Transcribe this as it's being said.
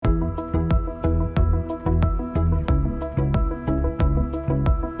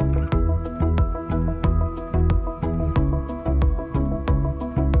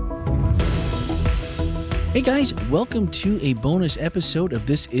Hey guys, welcome to a bonus episode of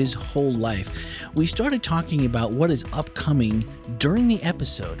This Is Whole Life. We started talking about what is upcoming during the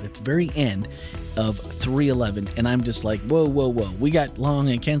episode at the very end of 311, and I'm just like, whoa. We got long,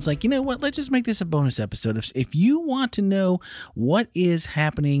 and Ken's like, you know what? Let's just make this a bonus episode. If you want to know what is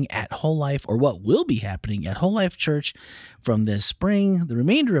happening at Whole Life, or what will be happening at Whole Life Church from this spring, the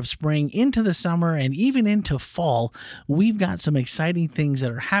remainder of spring, into the summer, and even into fall, we've got some exciting things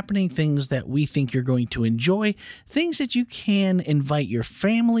that are happening, things that we think you're going to enjoy, things that you can invite your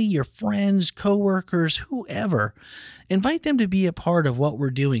family, your friends, coworkers, whoever. Invite them to be a part of what we're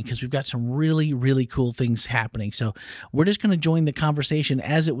doing, because we've got some really, really cool things happening. So we're just going to join the conversation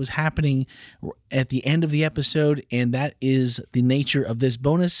as it was happening at the end of the episode, and that is the nature of this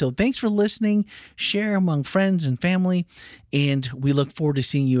bonus. So thanks for listening. Share among friends and family, and we look forward to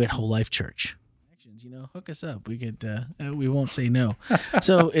seeing you at Whole Life Church. Hook us up. We could. We won't say no.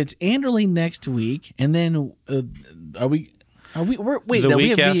 So it's Anderley next week, and then we have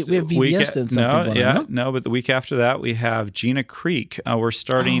VBS then something going on. No, but the week after that we have Gina Creek. We're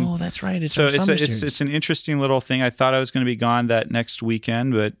starting. Oh, that's right. It's an interesting little thing. I thought I was going to be gone that next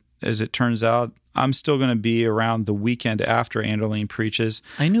weekend, but as it turns out, I'm still going to be around the weekend after Anderlene preaches.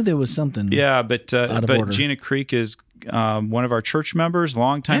 I knew there was something. Yeah, but Gina Creek is one of our church members,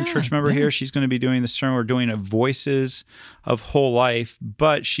 longtime church member here. She's going to be doing the sermon. We're doing a Voices of Whole Life,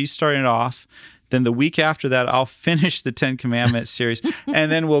 but she's starting it off. Then the week after that, I'll finish the Ten Commandments series,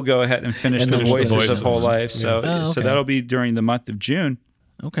 and then we'll go ahead and finish the Voices of Whole Life. So, so that'll be during the month of June.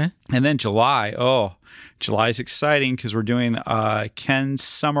 Okay. And then July. July's exciting because we're doing Ken's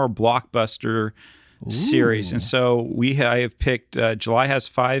Summer Blockbuster series, and so I have picked. July has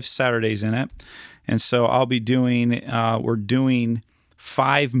 5 Saturdays in it, and so I'll be doing. We're doing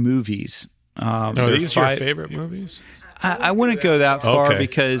 5 movies. Are these your favorite movies? I wouldn't go that far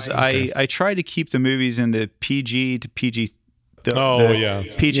because I try to keep the movies in the PG to PG,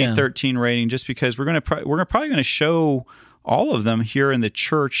 PG-13 rating, just because we're probably going to show all of them here in the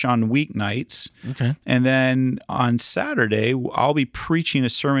church on weeknights. Okay. And then on Saturday, I'll be preaching a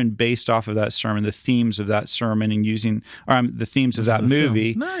sermon based off of that sermon, the themes of that sermon, and using the themes of that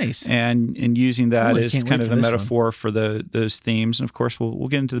movie. Film. Nice. And using that as kind of the metaphor for those themes. And of course, we'll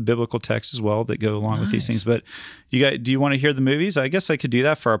get into the biblical texts as well that go along with these things. But do you want to hear the movies? I guess I could do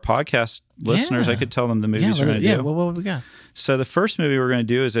that for our podcast listeners. I could tell them the movies we're going to do. Yeah, what have we got? So the first movie we're going to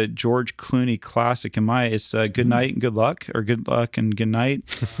do is a George Clooney classic. It's Good Night and Good Luck, or Good Luck and Good Night.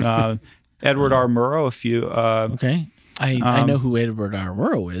 Edward R. Murrow. If you okay, I know who Edward R.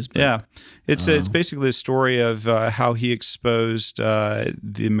 Murrow is. But, it's basically the story of how he exposed the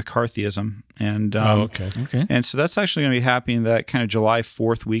McCarthyism, and and so that's actually going to be happening that kind of July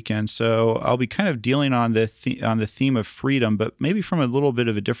 4th weekend. So I'll be kind of dealing on the theme of freedom, but maybe from a little bit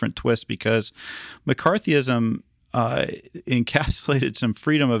of a different twist, because McCarthyism encapsulated some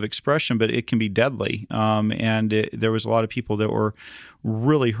freedom of expression, but it can be deadly. And there was a lot of people that were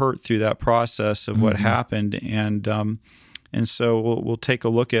really hurt through that process of what happened. And so we'll take a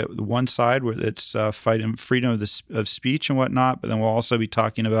look at one side where it's fighting freedom of speech and whatnot, but then we'll also be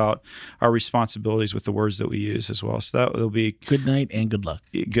talking about our responsibilities with the words that we use as well. So that will be Good Night and Good Luck.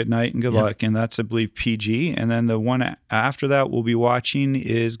 Good Night and Good Luck, and that's, I believe, PG. And then the one after that we'll be watching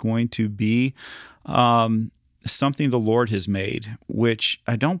is going to be Something the Lord Has Made, which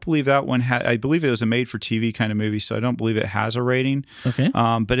I don't believe that one I believe it was a made-for-TV kind of movie, so I don't believe it has a rating. Okay.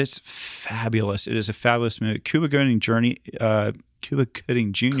 But it's fabulous. It is a fabulous movie. Cuba Gooding Jr.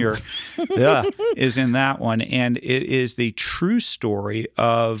 is in that one, and it is the true story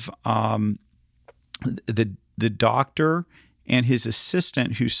of the doctor and his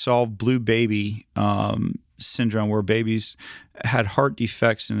assistant who solved blue baby syndrome, where babies had heart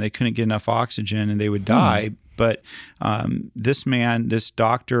defects and they couldn't get enough oxygen and they would die. But this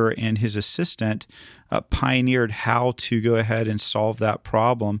doctor and his assistant pioneered how to go ahead and solve that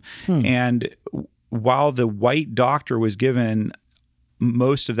problem. And while the white doctor was given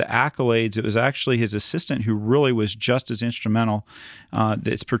most of the accolades, it was actually his assistant who really was just as instrumental.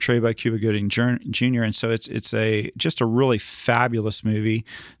 That's portrayed by Cuba Gooding Jr. And so it's just a really fabulous movie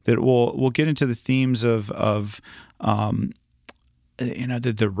that we'll get into the themes of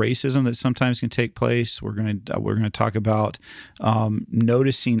the racism that sometimes can take place. We're going to talk about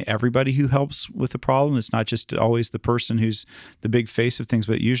noticing everybody who helps with the problem. It's not just always the person who's the big face of things,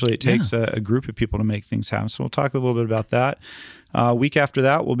 but usually it takes a group of people to make things happen. So we'll talk a little bit about that. Week after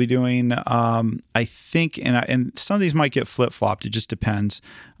that, we'll be doing, I think, and some of these might get flip-flopped. It just depends.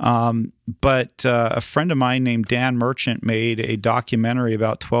 But a friend of mine named Dan Merchant made a documentary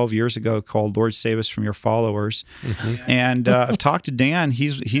about 12 years ago called "Lord Save Us from Your Followers," and I've talked to Dan.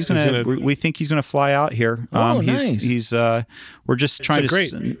 He's gonna. We think he's gonna fly out here. Nice. He's we're just trying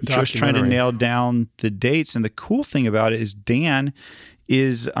to nail down the dates. And the cool thing about it is Dan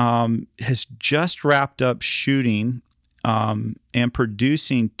has just wrapped up shooting and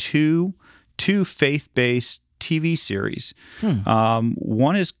producing two faith-based TV series.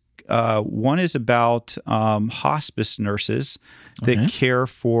 One is about hospice nurses that care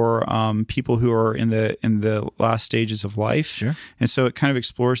for people who are in the last stages of life. Sure. And so it kind of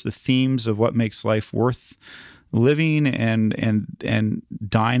explores the themes of what makes life worth living and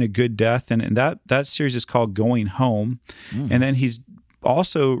dying a good death. And that series is called Going Home. And then he's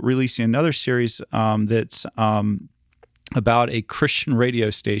also releasing another series that's about a Christian radio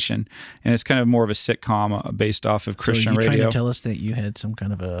station, and it's kind of more of a sitcom based off of Christian radio. So are you trying to tell us that you had some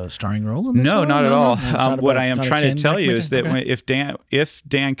kind of a starring role in this? No, not at all. What I am trying to tell you is that if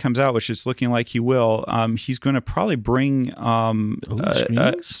Dan comes out, which is looking like he will, he's going to probably bring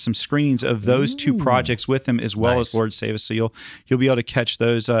some screenings of those two projects with him, as well as Lord Save Us. So you'll be able to catch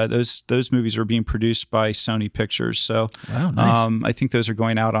those. Those movies are being produced by Sony Pictures. So I think those are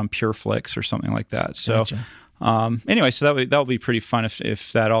going out on PureFlix or something like that. So. Gotcha. Anyway, so that will be pretty fun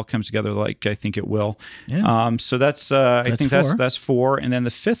if that all comes together like I think it will. Yeah. So that's I think that's 4, and then the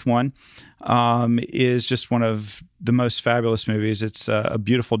 5th one is just one of the most fabulous movies. It's A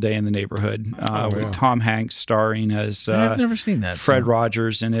Beautiful Day in the Neighborhood with Tom Hanks starring as I've never seen that. Fred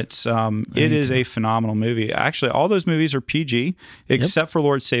Rogers, and it is a phenomenal movie. Actually, all those movies are PG except for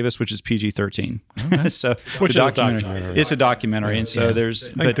Lord Save Us, which is PG-13. Okay. So which is a documentary. It's a documentary, and so there's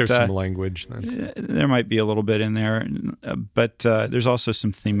some language. There might be a little bit in there, but there's also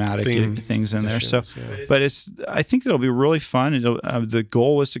some thematic things in there. But I think it'll be really fun. The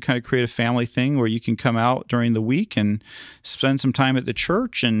goal is to kind of create a family thing where you can come out during the week and spend some time at the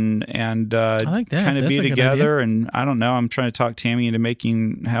church and like kind of be together. And I don't know, I'm trying to talk Tammy into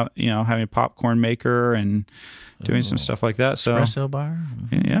having a popcorn maker and doing some stuff like that. So espresso bar.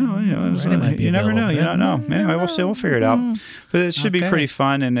 You never know. You don't know. Anyway, we'll see. We'll figure it out. But it should be pretty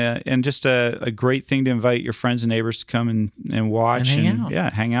fun and just a great thing to invite your friends and neighbors to come and watch and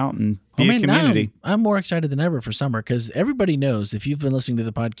hang out and be a community. I'm more excited than ever for summer because everybody knows, if you've been listening to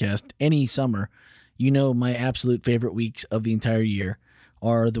the podcast any summer, you know my absolute favorite weeks of the entire year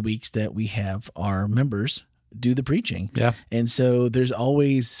are the weeks that we have our members do the preaching. Yeah. And so there's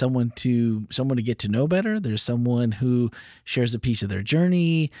always someone to get to know better. There's someone who shares a piece of their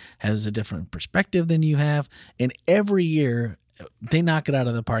journey, has a different perspective than you have. And every year they knock it out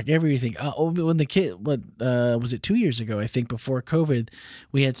of the park. Every year you think, when the kid, was it 2 years ago? I think before COVID,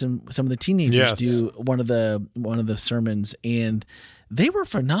 we had some of the teenagers do one of the sermons, and they were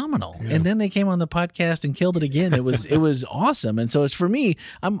phenomenal. Yeah. And then they came on the podcast and killed it again. It was awesome. And so it's for me,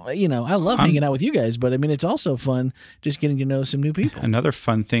 I love hanging out with you guys, but I mean, it's also fun just getting to know some new people. Another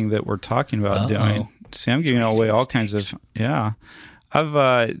fun thing that we're talking about doing. See, I'm giving away all kinds of,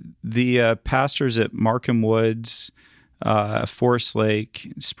 I've the pastors at Markham Woods, Forest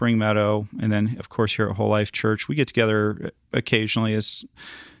Lake, Spring Meadow, and then of course here at Whole Life Church, we get together occasionally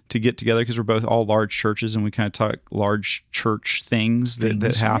because we're both all large churches and we kind of talk large church things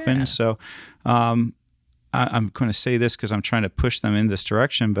that happen. Yeah. So I'm going to say this because I'm trying to push them in this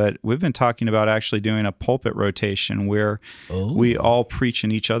direction, but we've been talking about actually doing a pulpit rotation where we all preach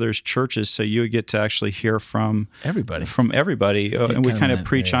in each other's churches, so you would get to actually hear from everybody. And we kind of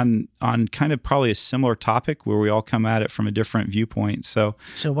preach on kind of probably a similar topic where we all come at it from a different viewpoint. So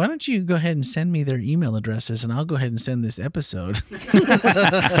why don't you go ahead and send me their email addresses, and I'll go ahead and send this episode.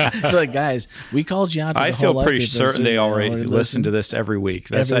 Like, guys, we called you out. I feel pretty certain they already listen to this every week.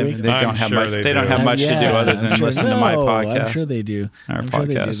 They don't have much to do other than listen to my podcast. I'm sure they do.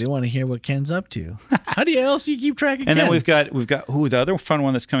 They want to hear what Ken's up to. How else do you keep track of Ken? And then we've got the other fun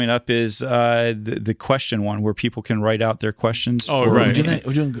one that's coming up is the question one where people can write out their questions. We're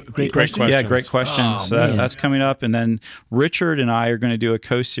doing great questions. Yeah, great questions. That's coming up. And then Richard and I are going to do a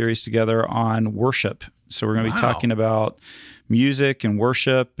co-series together on worship. So we're going to be talking about music and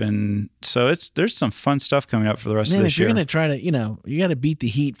worship, and so there's some fun stuff coming up for the rest of this year. If you're going to try to, you got to beat the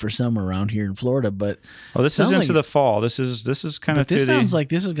heat for summer around here in Florida, but this is into the fall. This is kind of. This sounds like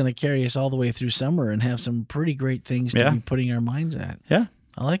this is going to carry us all the way through summer and have some pretty great things to be putting our minds at. Yeah,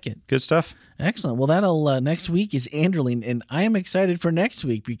 I like it. Good stuff. Excellent. Well, that'll next week is Anderling, and I am excited for next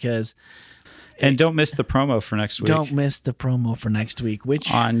week because And don't miss the promo for next week. Don't miss the promo for next week,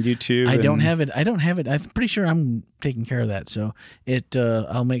 which on YouTube. I don't have it. I'm pretty sure I'm taking care of that. So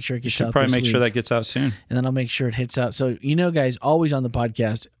I'll make sure it gets out. Should probably make sure that gets out soon. And then I'll make sure it hits out. So, guys, always on the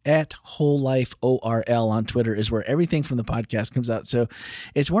podcast at Whole Life ORL on Twitter is where everything from the podcast comes out. So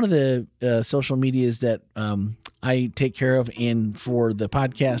it's one of the social medias that I take care of for the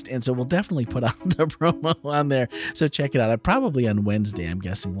podcast. And so we'll definitely put out the promo on there. So check it out. Probably on Wednesday, I'm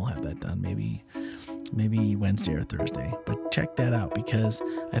guessing we'll have that done. Maybe Wednesday or Thursday. But check that out because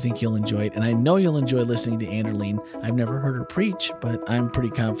I think you'll enjoy it. And I know you'll enjoy listening to Anderline. I've never heard her preach, but I'm pretty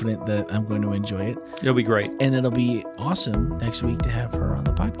confident that I'm going to enjoy it. It'll be great. And it'll be awesome next week to have her on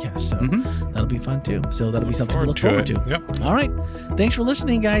the podcast. So that'll be fun too. So that'll be something to look forward to. Yep. All right. Thanks for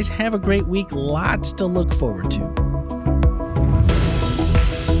listening, guys. Have a great week. Lots to look forward to.